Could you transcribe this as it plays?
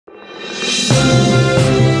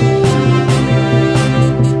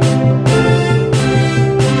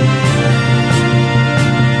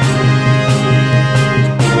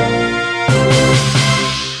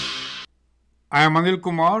I am Anil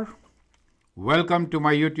Kumar. Welcome to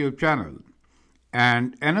my YouTube channel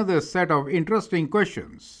and another set of interesting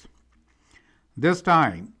questions. This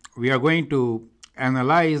time we are going to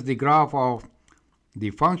analyze the graph of the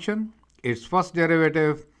function, its first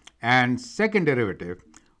derivative and second derivative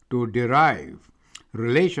to derive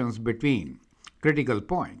relations between critical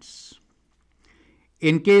points.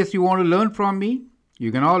 In case you want to learn from me,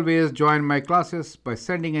 you can always join my classes by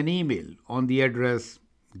sending an email on the address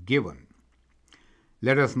given.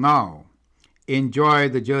 Let us now enjoy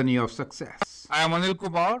the journey of success. I am Anil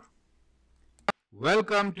Kumar.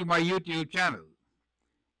 Welcome to my YouTube channel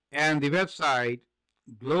and the website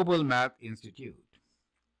Global Math Institute.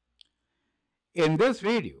 In this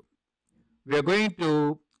video, we are going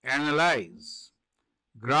to analyze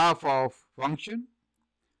graph of function,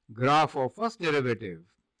 graph of first derivative,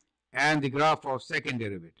 and the graph of second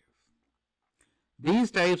derivative. These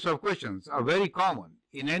types of questions are very common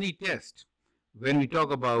in any test when we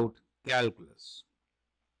talk about calculus.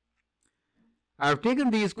 I have taken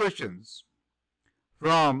these questions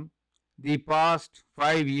from the past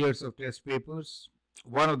 5 years of test papers,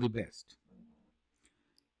 one of the best.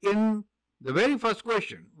 In the very first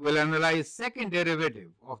question, we'll analyze second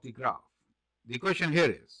derivative of the graph. The question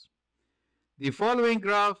here is, the following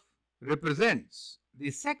graph represents the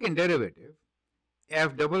second derivative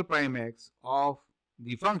f double prime x of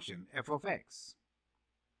the function f of x.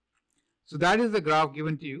 So that is the graph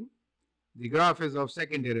given to you. The graph is of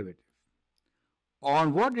second derivative.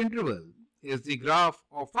 On what interval is the graph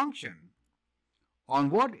of function? On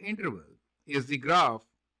what interval is the graph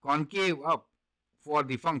concave up for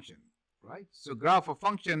the function? Right? So graph of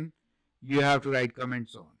function, you have to write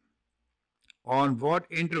comments on. On what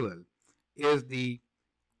interval is the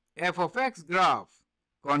f of x graph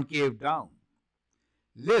concave down?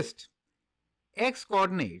 List x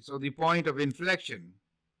coordinates or the point of inflection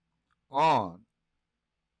on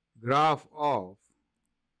graph of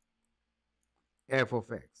f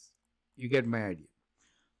of x. You get my idea.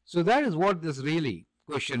 So that is what this really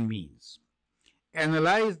question means.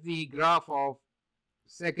 Analyze the graph of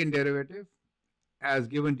second derivative as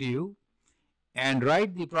given to you and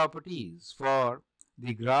write the properties for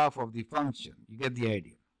the graph of the function. You get the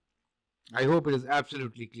idea. I hope it is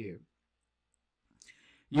absolutely clear.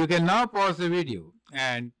 You can now pause the video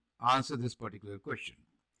and answer this particular question.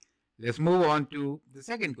 Let's move on to the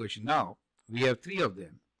second question now. We have 3 of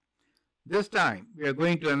them. This time we are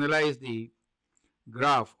going to analyze the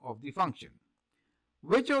graph of the function.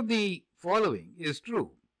 Which of the following is true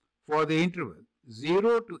for the interval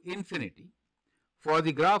 0 to infinity for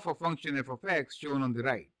the graph of function f of x shown on the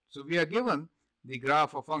right? So we are given the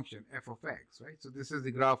graph of function f of x, right? So this is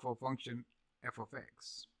the graph of function f of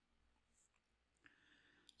x.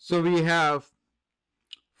 So we have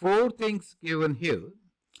 4 things given here.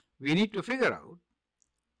 We need to figure out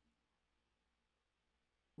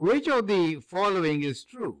which of the following is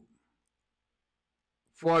true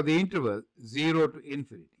for the interval 0 to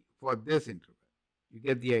infinity, for this interval. You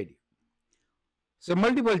get the idea. So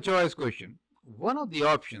multiple choice question, one of the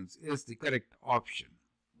options is the correct option.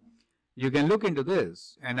 You can look into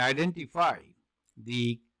this and identify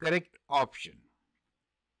the correct option.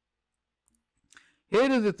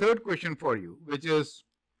 Here is the third question for you, which is,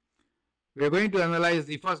 we are going to analyze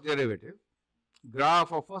the first derivative.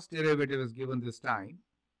 Graph of first derivative is given this time.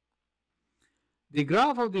 The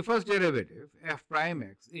graph of the first derivative, f prime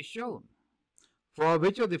x, is shown. For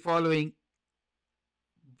which of the following,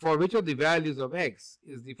 for which of the values of x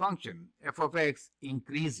is the function f of x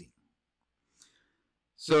increasing?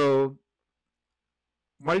 So,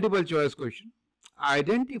 multiple choice question.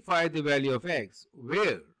 Identify the value of x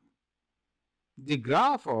where the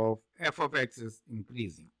graph of f of x is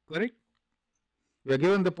increasing, correct? We are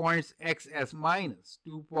given the points x as minus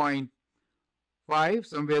 2.5,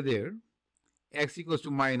 somewhere there, x equals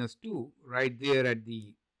to minus 2, right there at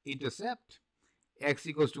the intercept, x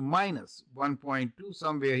equals to minus 1.2,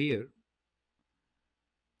 somewhere here,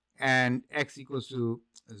 and x equals to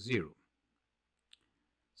 0.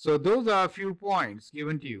 So those are a few points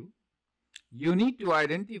given to you. You need to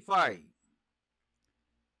identify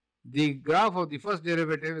the graph of the first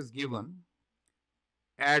derivative is given,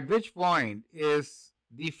 at which point is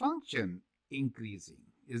the function increasing.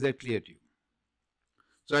 Is that clear to you?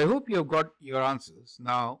 So I hope you have got your answers.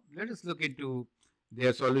 Now let us look into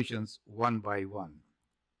their solutions one by one.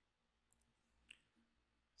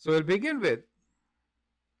 So we'll begin with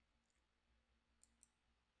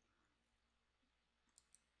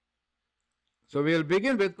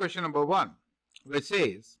question number 1, which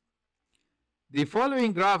says, the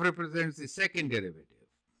following graph represents the second derivative.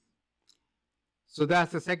 So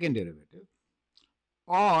that's the second derivative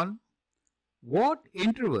on What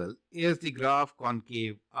interval is the graph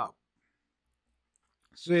concave up?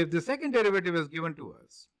 So if the second derivative is given to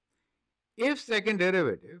us, if second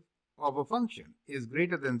derivative of a function is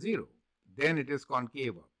greater than 0, then it is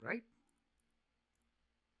concave up, right?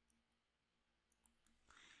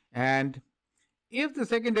 And if the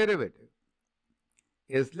second derivative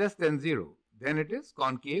is less than 0, then it is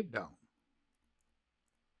concave down.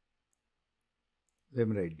 Let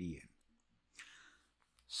me write dn.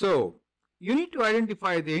 So you need to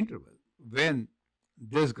identify the interval when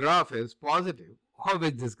this graph is positive or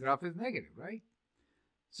when this graph is negative, right?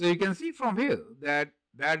 So you can see from here that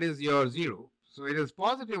that is your 0. So it is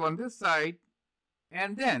positive on this side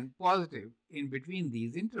and then positive in between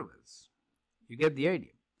these intervals. You get the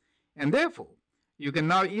idea. And therefore, you can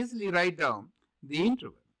now easily write down the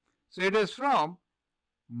interval. So it is from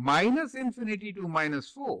minus infinity to minus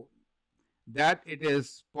 4 that it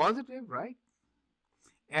is positive, right?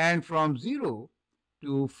 And from 0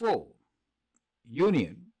 to 4,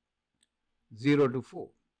 union 0 to 4.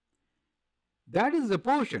 That is the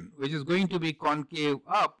portion which is going to be concave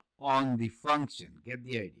up on the function. Get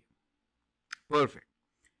the idea? Perfect.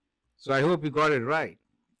 So I hope you got it right.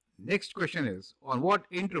 Next question is, on what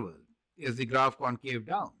interval is the graph concave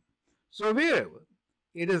down? So wherever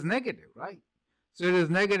it is negative, right? So it is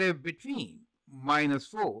negative between minus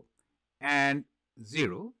 4 and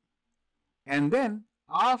 0, and then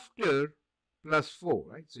after plus 4,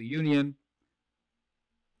 right? So union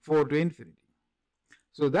 4 to infinity.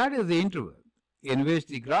 So that is the interval in which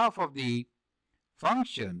the graph of the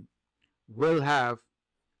function will have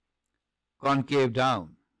concave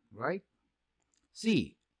down, right?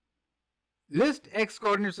 See, list x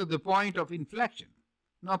coordinates of the point of inflection.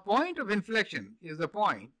 Now, point of inflection is the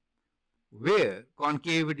point where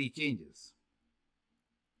concavity changes.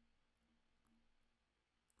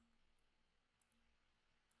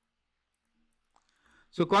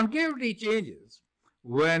 So concavity changes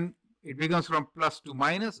when it becomes from plus to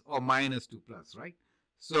minus or minus to plus, right?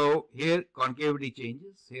 So here concavity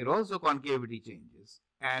changes, here also concavity changes,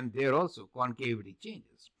 and there also concavity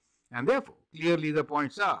changes. And therefore, clearly the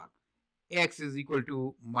points are x is equal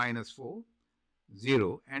to minus 4,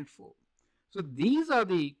 0, and 4. So these are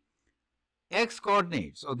the x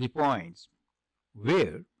coordinates of the points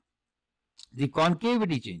where the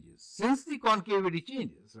concavity changes. Since the concavity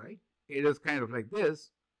changes, right, it is kind of like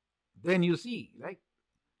this, then you see, right,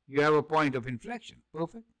 you have a point of inflection.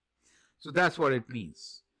 Perfect. So that's what it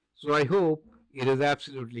means. So I hope it is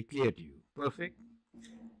absolutely clear to you. Perfect.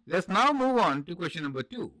 Let's now move on to question number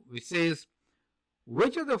 2, which says,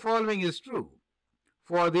 which of the following is true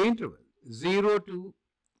for the interval 0 to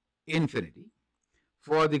infinity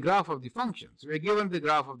for the graph of the function? So we're given the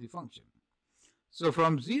graph of the function. So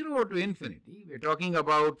from 0 to infinity, we're talking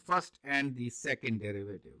about first and the second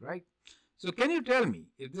derivative, right? So can you tell me,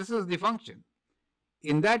 if this is the function,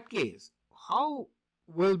 in that case, how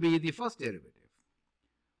will be the first derivative?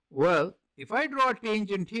 Well, if I draw a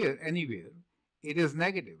tangent here anywhere, it is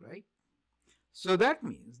negative, right? So that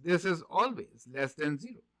means this is always less than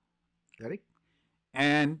 0, correct?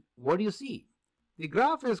 And what do you see? The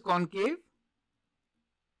graph is concave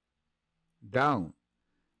down.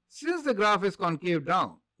 Since the graph is concave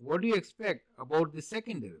down, what do you expect about the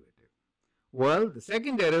second derivative? Well, the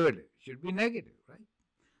second derivative should be negative, right?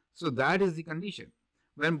 So that is the condition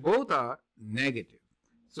when both are negative.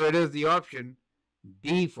 So it is the option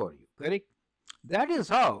D for you, correct? That is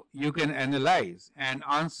how you can analyze and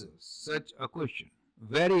answer such a question.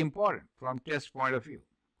 Very important from test point of view.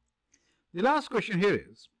 The last question here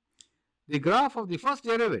is, the graph of the first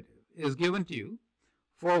derivative is given to you.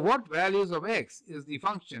 For what values of x is the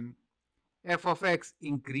function f of x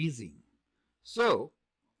increasing? So,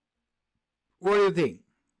 what do you think?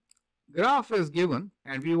 Graph is given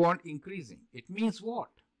and we want increasing. It means what?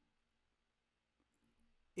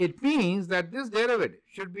 It means that this derivative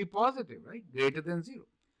should be positive, right? Greater than 0.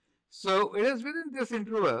 So it is within this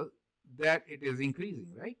interval that it is increasing,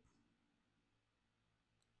 right?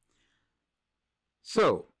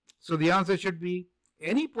 So the answer should be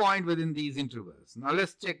any point within these intervals. Now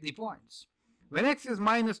let's check the points. When x is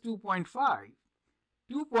minus 2.5,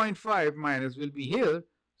 2.5 minus will be here.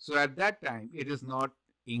 So at that time, it is not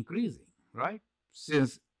increasing, right?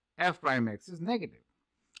 Since f prime x is negative.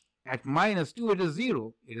 At minus 2, it is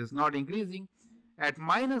 0. It is not increasing. At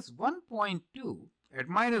minus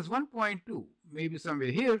 1.2, maybe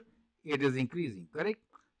somewhere here, it is increasing, correct?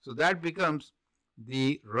 So that becomes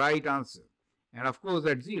the right answer. And of course,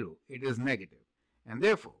 at 0, it is negative. And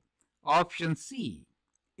therefore, option C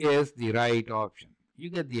is the right option. You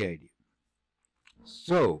get the idea.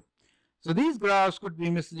 So these graphs could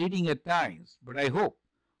be misleading at times, but I hope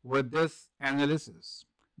with this analysis,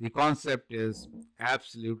 the concept is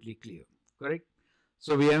absolutely clear, correct?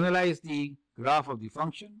 So we analyze the graph of the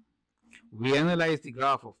function, we analyze the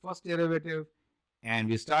graph of first derivative, and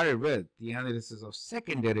we started with the analysis of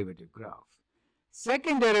second derivative graph.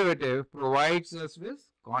 Second derivative provides us with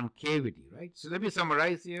concavity, right? So let me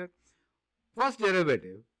summarize here. First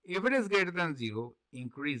derivative, if it is greater than 0,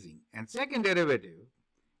 increasing, and second derivative,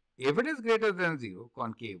 if it is greater than 0,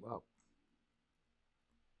 concave up.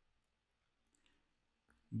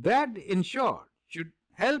 That, in short, should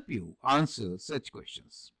help you answer such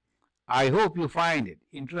questions. I hope you find it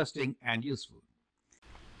interesting and useful.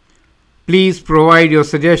 Please provide your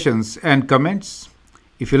suggestions and comments.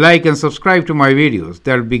 If you like and subscribe to my videos,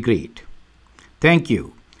 that would be great. Thank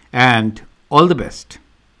you and all the best.